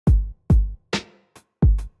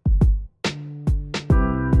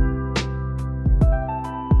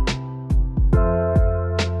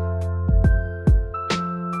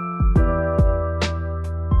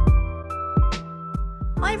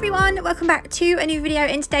everyone, welcome back to a new video.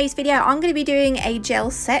 In today's video I'm going to be doing a gel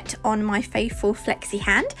set on my faithful flexi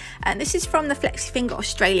hand, and this is from the Flexi Finger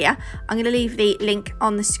Australia. I'm going to leave the link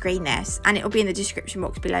on the screen there and it'll be in the description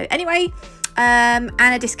box below anyway, and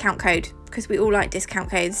a discount code because we all like discount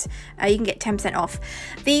codes. You can get 10% off.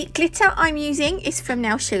 The glitter I'm using is from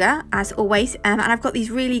Nail Sugar as always, and I've got these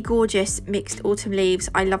really gorgeous mixed autumn leaves.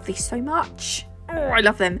 I love these so much. Oh, I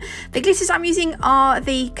love them. The glitters I'm using are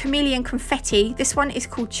the Chameleon Confetti. This one is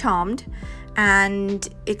called Charmed and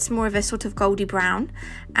it's more of a sort of goldy brown.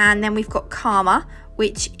 And then we've got Karma,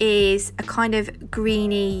 which is a kind of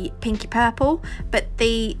greeny pinky purple, but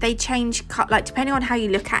they change cut, like depending on how you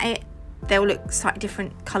look at it, they'll look slightly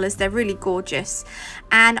different colours. They're really gorgeous.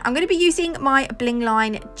 And I'm going to be using my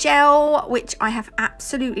Blingline gel, which I have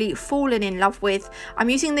absolutely fallen in love with. I'm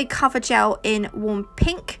using the cover gel in warm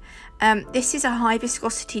pink. This is a high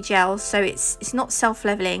viscosity gel, so it's not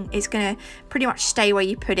self-leveling. It's going to pretty much stay where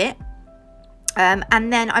you put it.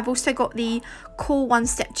 And then I've also got the Cool One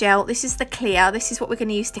Step gel. This is the clear. This is what we're going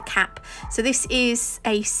to use to cap. So this is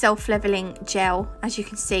a self-leveling gel, as you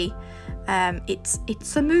can see.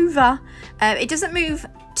 It's a mover. It doesn't move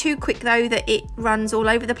too quick though that it runs all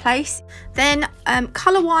over the place. Then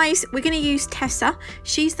colour wise, we're going to use Tessa.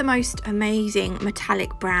 She's the most amazing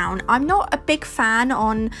metallic brown. I'm not a big fan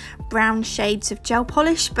on brown shades of gel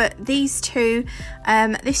polish, but these two,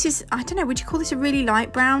 this is, I don't know, would you call this a really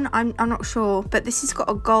light brown? I'm not sure, but this has got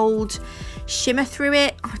a gold shimmer through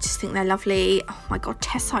it. I just think they're lovely. Oh my god,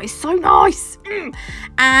 Tessa is so nice.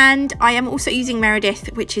 And I am also using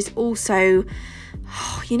Meredith, which is also,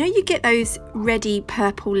 you know, you get those ready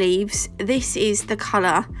purple leaves. This is the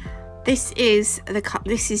colour. This is the cut.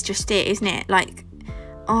 This is just it, isn't it? Like,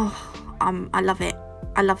 oh, I love it.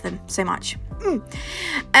 I love them so much. So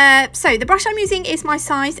the brush I'm using is my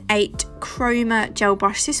size 8 Chroma gel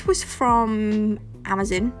brush. This was from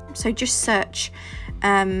Amazon, so just search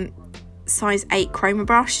size 8 Chroma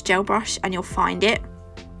brush, gel brush, and you'll find it.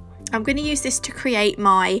 I'm going to use this to create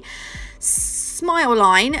my smile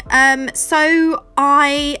line. So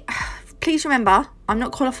please remember, I'm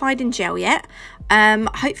not qualified in gel yet.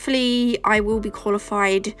 Hopefully I will be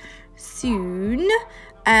qualified soon.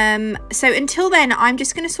 So until then, I'm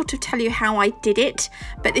just going to sort of tell you how I did it,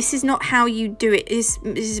 but this is not how you do it. This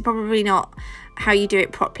is probably not how you do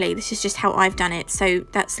it properly. This is just how I've done it. So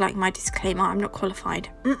that's like my disclaimer. I'm not qualified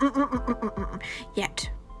yet.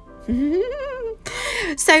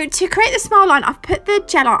 So to create the smile line, I've put the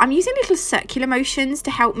gel on. I'm using little circular motions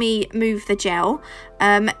to help me move the gel.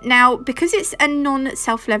 Now, because it's a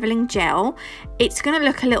non-self-leveling gel, it's going to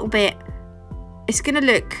look a little bit, it's going to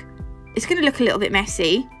look a little bit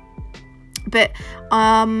messy, but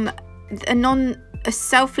a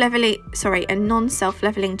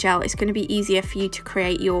non-self-leveling gel is going to be easier for you to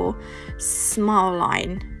create your smile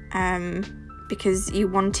line, because you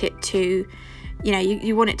want it to, you know,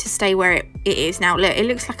 you want it to stay where it is. Now look, it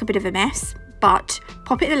looks like a bit of a mess, but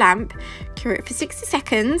pop it in the lamp, cure it for 60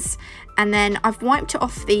 seconds, and then I've wiped it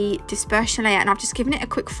off the dispersion layer and I've just given it a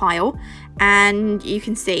quick file, and you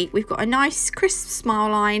can see we've got a nice crisp smile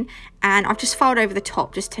line, and I've just filed over the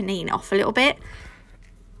top just to neaten it off a little bit.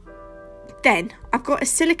 Then I've got a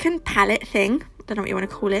silicone palette thing, I don't know what you want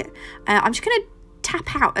to call it. I'm just going to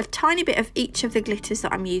tap out a tiny bit of each of the glitters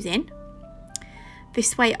that I'm using.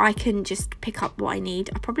 This way I can just pick up what I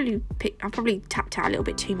need. I probably tapped out a little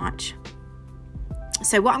bit too much.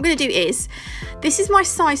 So what I'm going to do is, this is my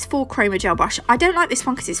size 4 Chroma gel brush. I don't like this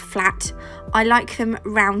one because it's flat. I like them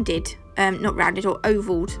rounded, not rounded or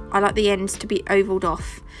ovaled. I like the ends to be ovaled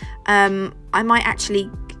off.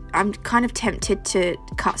 I'm kind of tempted to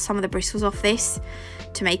cut some of the bristles off this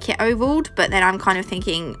to make it ovaled, but then I'm kind of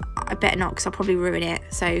thinking I better not because I'll probably ruin it.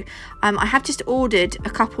 So I have just ordered a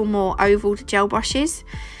couple more ovaled gel brushes.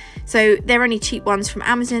 So they're only cheap ones from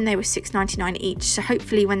Amazon. They were $6.99 each. So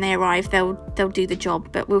hopefully when they arrive, they'll do the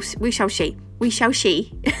job. But we shall see. We shall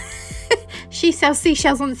see. She sells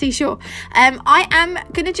seashells on the seashore. I am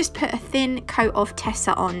going to just put a thin coat of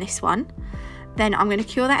Tessa on this one. Then I'm going to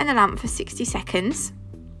cure that in the lamp for 60 seconds.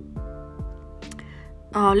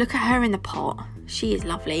 Oh, look at her in the pot. She is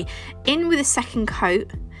lovely. In with a second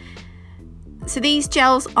coat. So these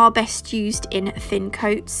gels are best used in thin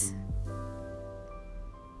coats.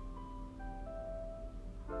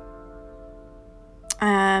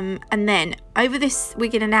 And then over this, we're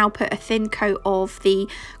going to now put a thin coat of the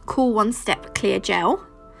Cool One Step clear gel.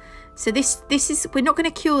 So this is, we're not going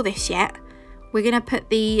to cure this yet. We're going to put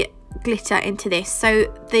the glitter into this. So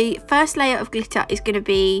the first layer of glitter is going to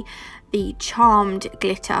be the Charmed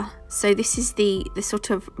glitter. So this is the sort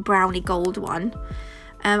of browny gold one.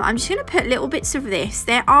 I'm just going to put little bits of this.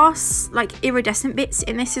 There are like iridescent bits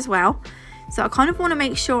in this as well, so I kind of want to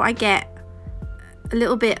make sure I get a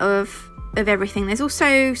little bit of everything. There's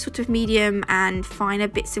also sort of medium and finer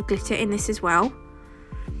bits of glitter in this as well.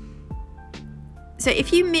 So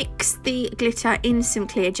if you mix the glitter in some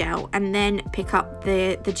clear gel and then pick up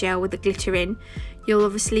the gel with the glitter in, you'll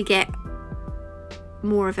obviously get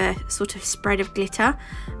more of a sort of spread of glitter,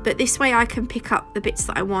 but this way I can pick up the bits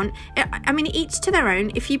that I want. I mean, each to their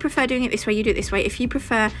own. If you prefer doing it this way, you do it this way. If you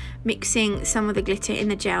prefer mixing some of the glitter in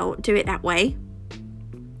the gel, do it that way.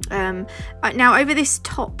 Now over this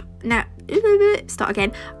top,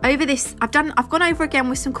 over this, I've gone over again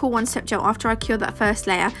with some cool one step gel after I cured that first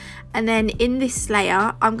layer, and then in this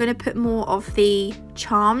layer I'm going to put more of the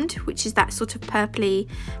Charmed, which is that sort of purpley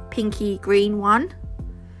pinky green one,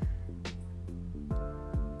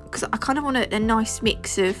 because I kind of want a nice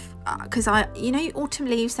mix of, because you know, autumn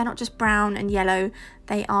leaves, they're not just brown and yellow,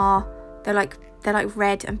 they're like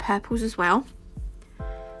red and purples as well.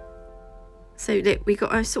 So look, we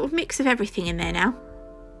got a sort of mix of everything in there now.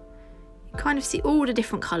 You kind of see all the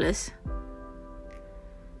different colours.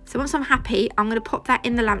 So once I'm happy, I'm going to pop that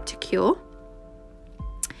in the lamp to cure.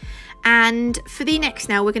 And for the next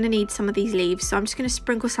nail, we're going to need some of these leaves. So I'm just going to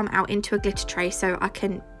sprinkle some out into a glitter tray so I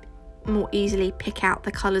can more easily pick out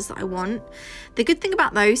the colours that I want. The good thing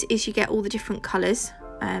about those is you get all the different colours.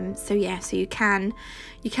 So yeah, so you can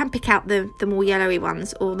pick out the more yellowy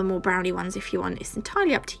ones or the more browny ones if you want. It's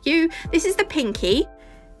entirely up to you. This is the pinky.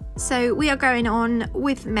 So we are going on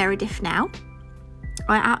with Meredith now.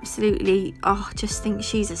 I absolutely, just think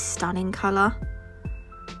she's a stunning colour.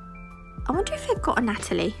 I wonder if they've got a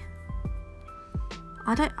Natalie.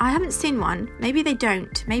 I haven't seen one. Maybe they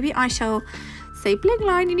don't. Maybe I shall say,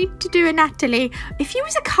 Blingline, you need to do a Natalie. If you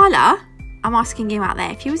was a colour, I'm asking you out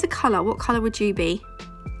there, if you was a colour, what colour would you be?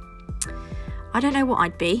 I don't know what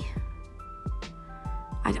I'd be.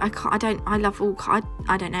 I don't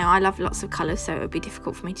know, I love lots of colours, so it would be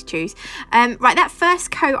difficult for me to choose. Right, that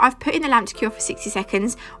first coat I've put in the lamp to cure for 60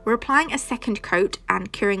 seconds. We're applying a second coat and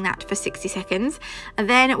curing that for 60 seconds. And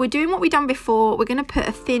then we're doing what we've done before. We're going to put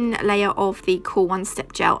a thin layer of the Cool One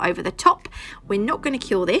Step gel over the top. We're not going to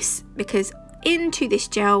cure this because into this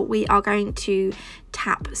gel we are going to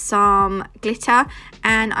tap some glitter,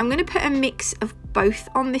 and I'm going to put a mix of both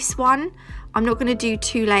on this one. I'm not going to do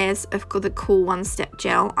 2 layers of the Cool One Step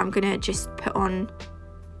gel. I'm going to just put on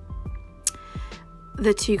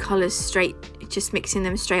the 2 colours straight, just mixing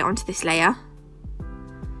them straight onto this layer.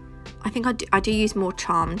 I think I do use more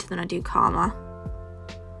Charmed than I do Karma.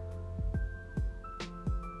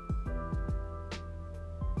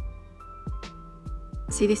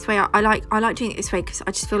 See, this way I like doing it this way because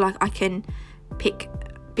I just feel like I can pick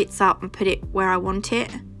bits up and put it where I want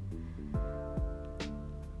it.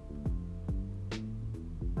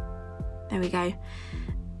 There we go.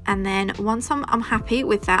 And then once I'm happy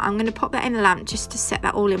with that, I'm going to pop that in the lamp just to set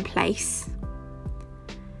that all in place.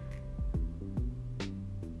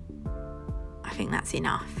 I think that's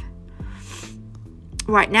enough.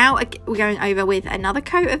 Right, now we're going over with another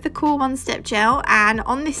coat of the Cool One Step gel, and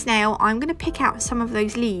on this nail I'm going to pick out some of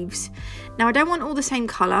those leaves. Now I don't want all the same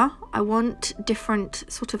colour, I want different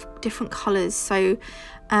colours, so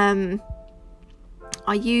I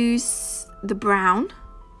use the brown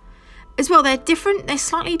as well. They're different, they're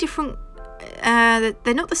slightly different,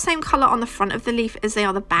 they're not the same colour on the front of the leaf as they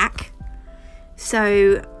are the back,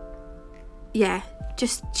 so yeah,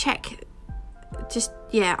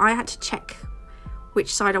 I had to check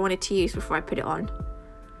which side I wanted to use before I put it on.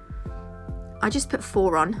 I just put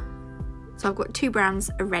 4 on, so I've got 2 browns,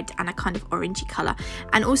 a red and a kind of orangey colour.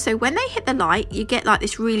 And also when they hit the light you get like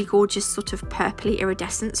this really gorgeous sort of purpley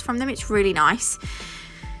iridescence from them. It's really nice.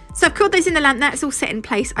 So I've cured those in the lamp. That's all set in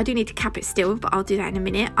place. I do need to cap it still, but I'll do that in a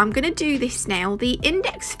minute. I'm going to do this nail. The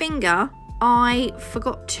index finger, I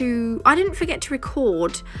didn't forget to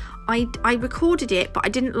record. I recorded it, but I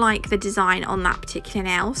didn't like the design on that particular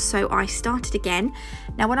nail, so I started again.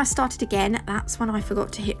 Now when I started again, that's when I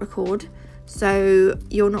forgot to hit record, so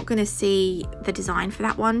you're not going to see the design for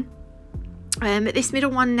that one. This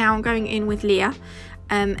middle one now I'm going in with Leah.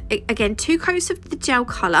 Again, 2 coats of the gel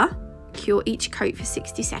colour, cure each coat for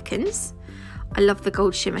 60 seconds. I love the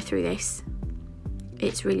gold shimmer through this.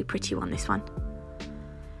 It's really pretty one, this one.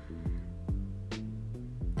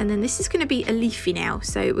 And then this is going to be a leafy nail,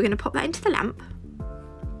 so we're going to pop that into the lamp.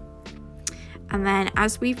 And then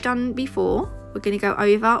as we've done before, we're going to go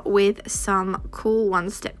over with some Cool One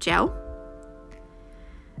Step gel.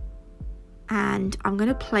 And I'm going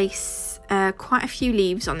to place quite a few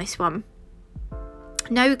leaves on this one.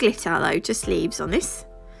 No glitter though, just leaves on this.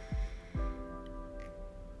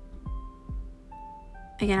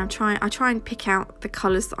 Again, I try and pick out the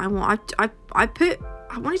colours that I want. I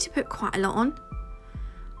wanted to put quite a lot on.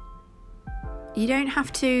 You don't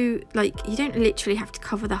have to, like, you don't literally have to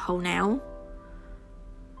cover the whole nail.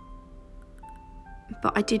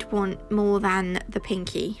 But I did want more than the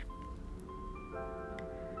pinky.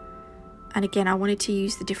 And again, I wanted to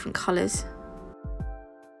use the different colours.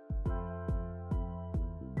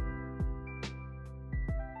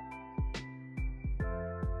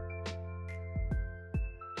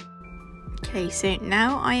 Okay, so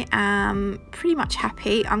now I am pretty much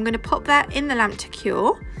happy. I'm going to pop that in the lamp to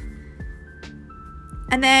cure.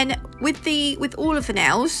 And then with all of the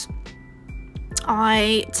nails,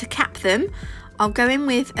 to cap them, I'll go in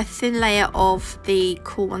with a thin layer of the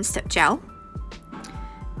Cool One Step gel.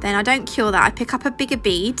 Then I don't cure that. I pick up a bigger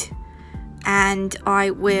bead and I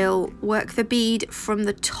will work the bead from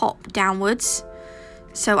the top downwards.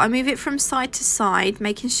 So I move it from side to side,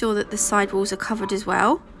 making sure that the side walls are covered as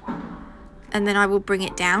well. And then I will bring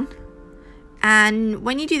it down. And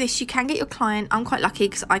when you do this, you can get your client, I'm quite lucky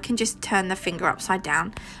because I can just turn the finger upside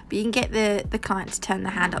down, but you can get the client to turn the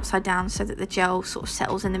hand upside down so that the gel sort of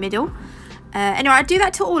settles in the middle. Anyway, I do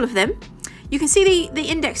that to all of them. You can see the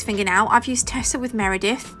index finger now. I've used Tessa with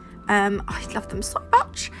Meredith. I love them so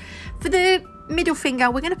much. For the middle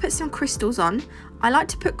finger, we're going to put some crystals on. I like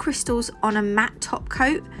to put crystals on a matte top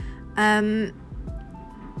coat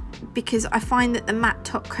because I find that the matte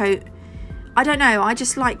top coat, I don't know, I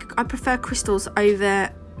prefer crystals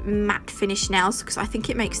over matte finish nails because I think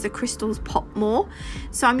it makes the crystals pop more.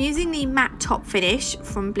 So I'm using the matte top finish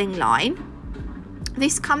from Blingline.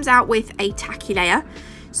 This comes out with a tacky layer,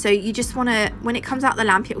 so you just want to, when it comes out the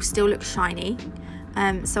lamp, it will still look shiny.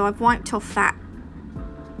 So I've wiped off that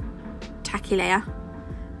tacky layer,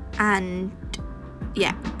 and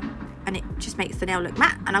yeah, and it just makes the nail look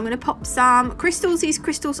matte. And I'm going to pop some crystals. These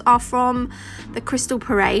crystals are from the Crystal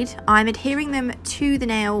Parade. I'm adhering them to the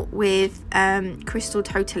nail with Crystal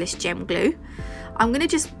Totalist Gem Glue. I'm going to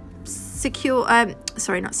just secure,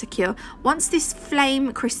 sorry, not secure. Once this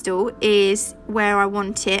flame crystal is where I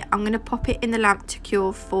want it, I'm going to pop it in the lamp to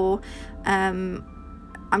cure for, I'm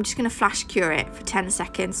just going to flash cure it for 10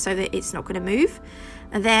 seconds so that it's not going to move.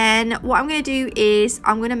 And then what I'm going to do is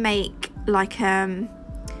I'm going to make like,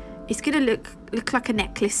 it's going to look like a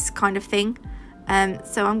necklace kind of thing.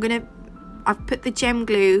 So I've put the gem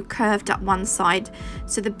glue curved up one side,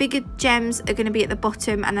 so the bigger gems are going to be at the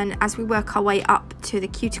bottom, and then as we work our way up to the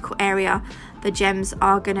cuticle area, the gems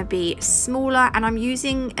are going to be smaller. And I'm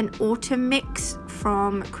using an autumn mix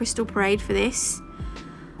from Crystal Parade for this.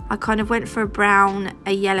 I kind of went for a brown,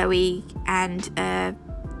 a yellowy, and a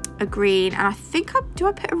green, and I think do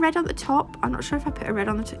I put a red on the top? I'm not sure if I put a red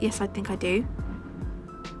on the top. Yes, I think I do.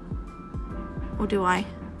 Or do I?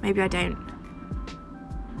 Maybe I don't.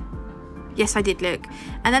 Yes, I did, look.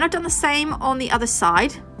 And then I've done the same on the other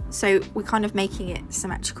side, so we're kind of making it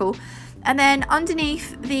symmetrical. And then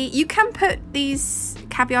underneath you can put these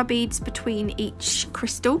caviar beads between each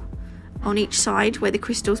crystal on each side where the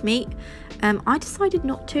crystals meet. I decided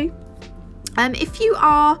not to. If you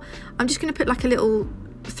are, I'm just going to put like a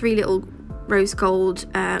 3 little rose gold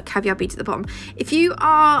caviar beads at the bottom. If you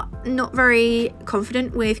are not very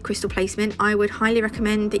confident with crystal placement, I would highly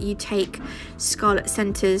recommend that you take Scarlet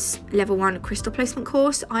Centre's level 1 crystal placement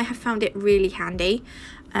course. I have found it really handy,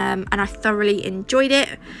 and I thoroughly enjoyed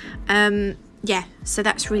it. Yeah, so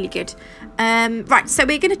that's really good. Right, so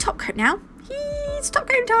we're going to top coat now. It's top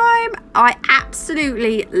coat time. I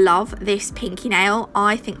absolutely love this pinky nail.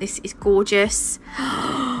 I think this is gorgeous.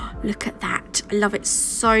 Look at that. I love it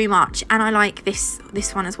so much, and I like this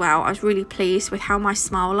one as well. I was really pleased with how my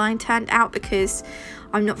smile line turned out because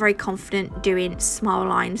I'm not very confident doing smile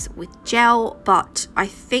lines with gel, but I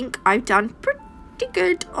think I've done pretty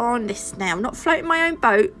good on this nail. I'm not floating my own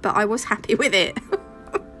boat, but I was happy with it.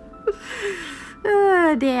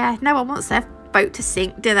 Oh dear, no one wants their boat to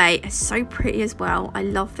sink, do they? It's so pretty as well. I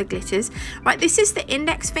love the glitters. Right, this is the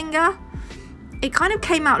index finger. It kind of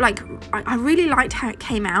came out like, I really liked how it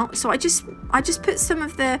came out, so I just put some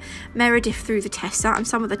of the Meredith through the Tessa and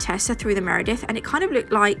some of the Tessa through the Meredith, and it kind of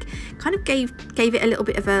looked like, kind of gave it a little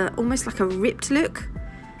bit of a, almost like a ripped look.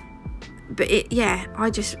 But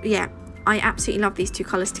I absolutely love these two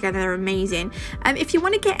colours together. They're amazing. If you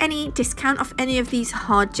want to get any discount off any of these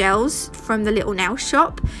hard gels from the Little Nail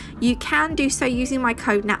Shop, you can do so using my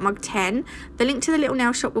code NATMUG10. The link to the Little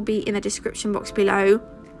Nail Shop will be in the description box below,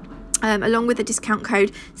 along with the discount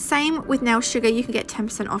code. Same with Nail Sugar, you can get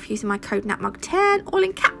 10% off using my code NATMUG10, all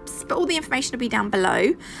in caps, but all the information will be down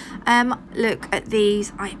below. Look at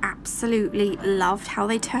these. I absolutely loved how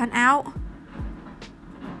they turn out.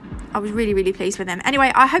 I was really pleased with them.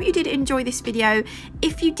 Anyway, I hope you did enjoy this video.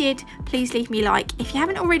 If you did, please leave me a like. If you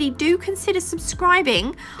haven't already, do consider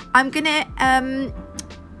subscribing. I'm gonna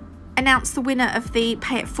announce the winner of the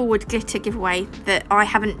Pay It Forward glitter giveaway that I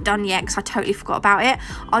haven't done yet because I totally forgot about it.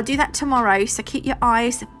 I'll do that tomorrow, so keep your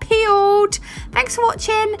eyes peeled. Thanks for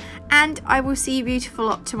watching, and I will see you beautiful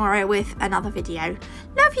lot tomorrow with another video.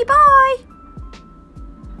 Love you, bye.